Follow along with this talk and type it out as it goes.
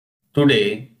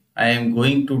Today, I am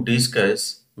going to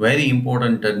discuss very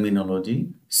important terminology: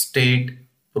 state,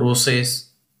 process,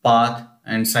 path,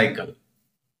 and cycle.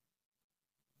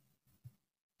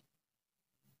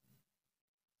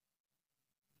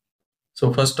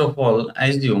 So first of all,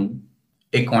 assume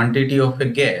a quantity of a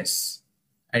gas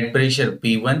at pressure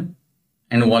P1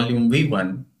 and volume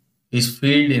V1 is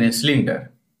filled in a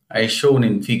cylinder as shown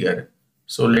in figure.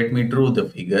 So let me draw the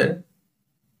figure.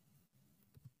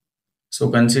 So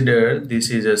consider this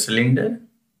is a cylinder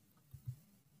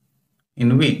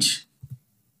in which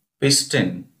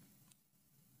piston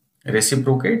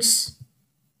reciprocates,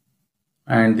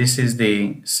 and this is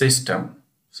the system.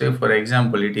 Say for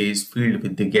example, it is filled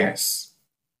with the gas.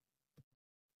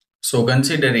 So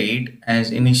consider it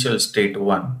as initial state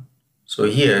 1. So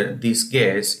here this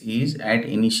gas is at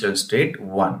initial state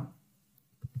 1.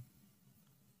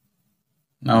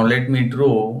 Now let me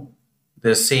draw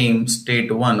the same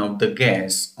state 1 of the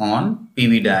gas on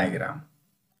PV diagram.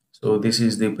 So this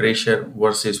is the pressure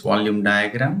versus volume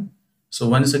diagram. So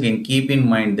once again, keep in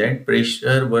mind that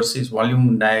pressure versus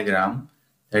volume diagram,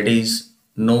 that is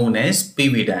known as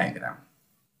PV diagram.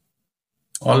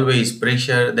 Always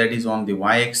pressure that is on the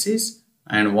y-axis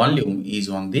and volume is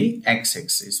on the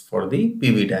x-axis for the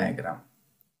PV diagram.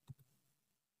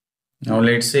 Now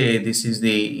let's say this is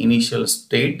the initial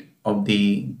state of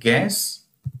the gas,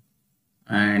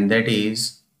 and that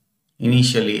is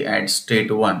initially at state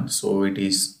 1. So it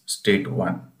is state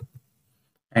 1.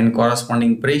 And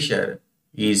corresponding pressure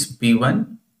is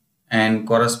P1 and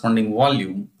corresponding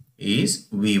volume is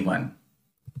V1.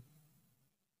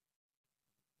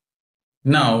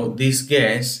 Now this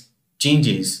gas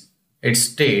changes its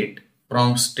state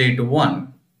from state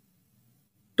 1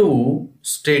 to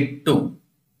state 2.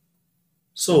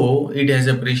 So it has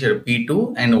a pressure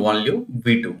P2 and volume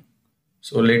V2.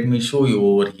 So let me show you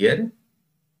over here.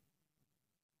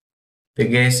 The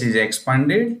gas is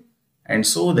expanded, and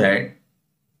so that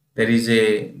there is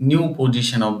a new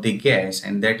position of the gas,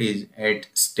 and that is at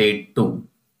state 2.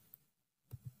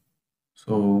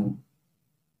 So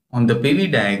on the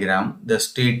PV diagram, the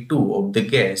state 2 of the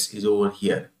gas is over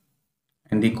here,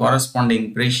 and the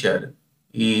corresponding pressure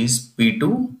is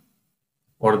P2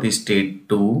 for the state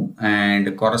 2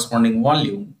 and corresponding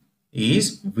volume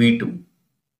is V2.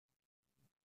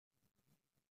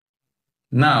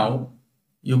 Now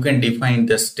you can define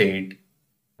the state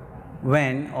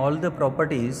when all the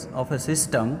properties of a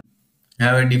system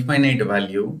have a definite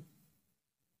value.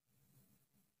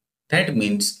 That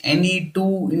means any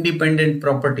two independent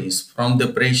properties from the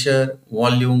pressure,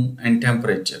 volume and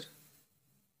temperature.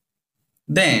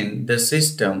 Then the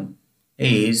system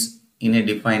is in a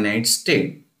definite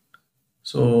state.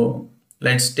 So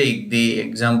let's take the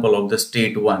example of the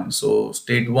state 1. So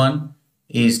state 1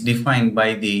 is defined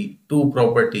by the two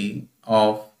property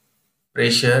of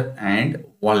pressure and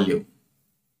volume.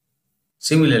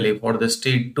 Similarly, for the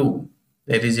state 2,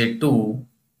 there is a two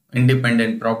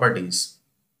independent properties,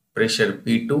 pressure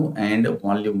P2 and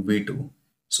volume V2.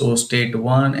 So state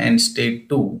 1 and state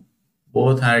 2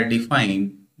 both are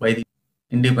defined by the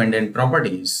independent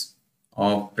properties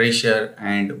of pressure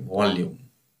and volume.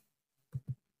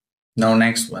 Now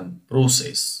next one,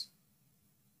 process.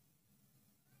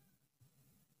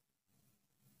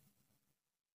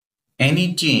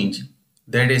 Any change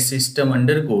that a system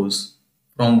undergoes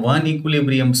from one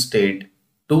equilibrium state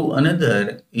to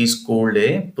another is called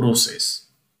a process.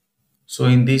 So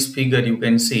in this figure you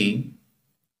can see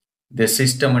the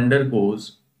system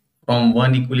undergoes from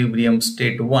one equilibrium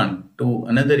state 1 to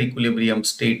another equilibrium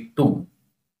state 2.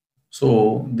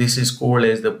 So this is called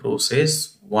as the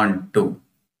process 1-2.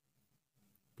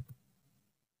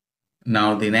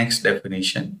 Now the next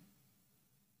definition,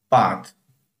 path.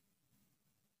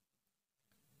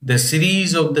 The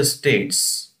series of the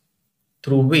states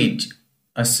through which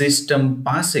a system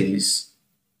passes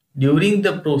during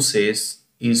the process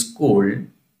is called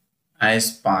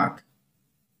as path.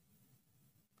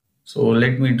 So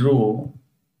let me draw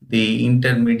the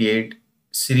intermediate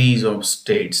series of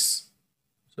states.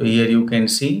 So here you can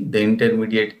see the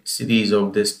intermediate series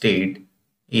of the state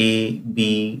A,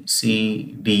 B,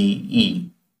 C, D, E.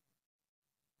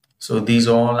 So these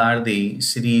all are the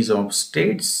series of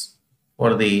states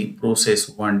for the process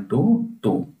 1 to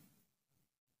 2.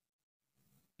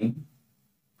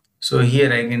 So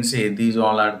here I can say these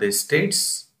all are the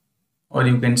states, or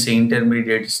you can say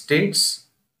intermediate states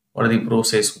for the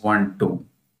process 1-2.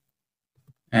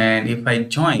 And if I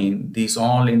join these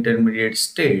all intermediate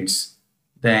states,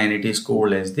 then it is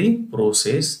called as the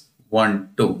process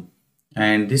 1-2.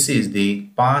 And this is the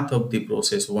path of the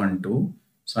process 1-2.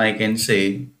 So I can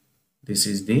say this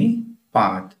is the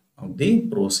path of the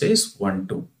process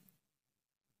 1-2.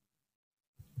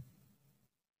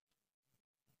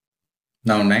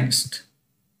 Now next,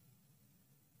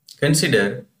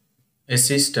 consider a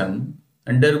system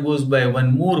undergoes by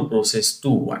one more process to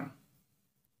 1.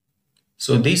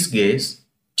 So this gas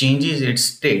changes its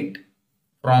state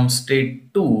from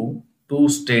state 2 to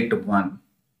state 1.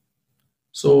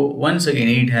 So once again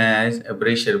it has a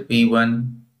pressure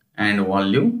P1 and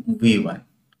volume V1.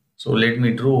 So let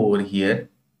me draw over here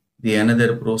the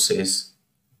another process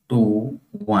to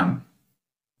 1.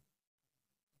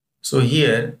 So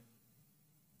here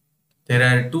there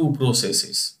are two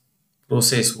processes,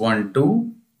 process 1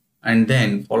 2 and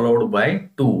then followed by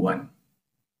 2 1.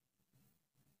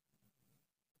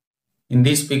 In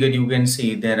this figure you can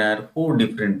see there are 4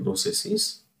 different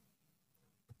processes.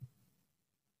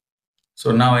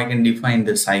 So now I can define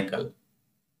the cycle.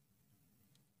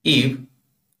 If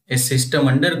a system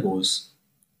undergoes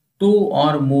 2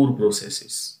 or more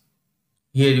processes,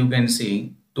 here you can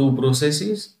see 2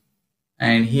 processes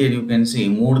and here you can see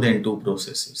more than 2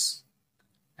 processes,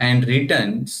 and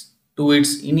returns to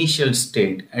its initial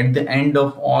state at the end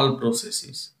of all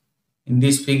processes. In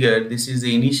this figure, this is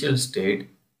the initial state,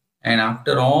 and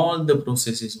after all the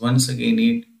processes, once again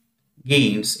it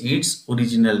gains its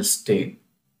original state.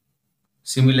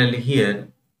 Similarly here,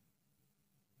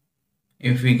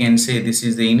 if we can say this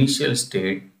is the initial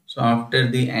state, so after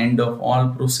the end of all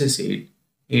processes,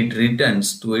 it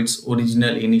returns to its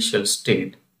original initial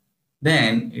state.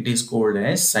 Then it is called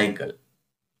as cycle.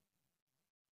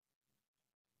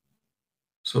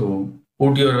 So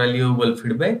put your valuable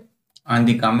feedback on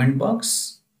the comment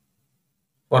box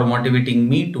for motivating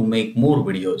me to make more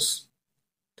videos.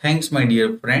 Thanks my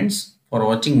dear friends for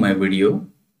watching my video.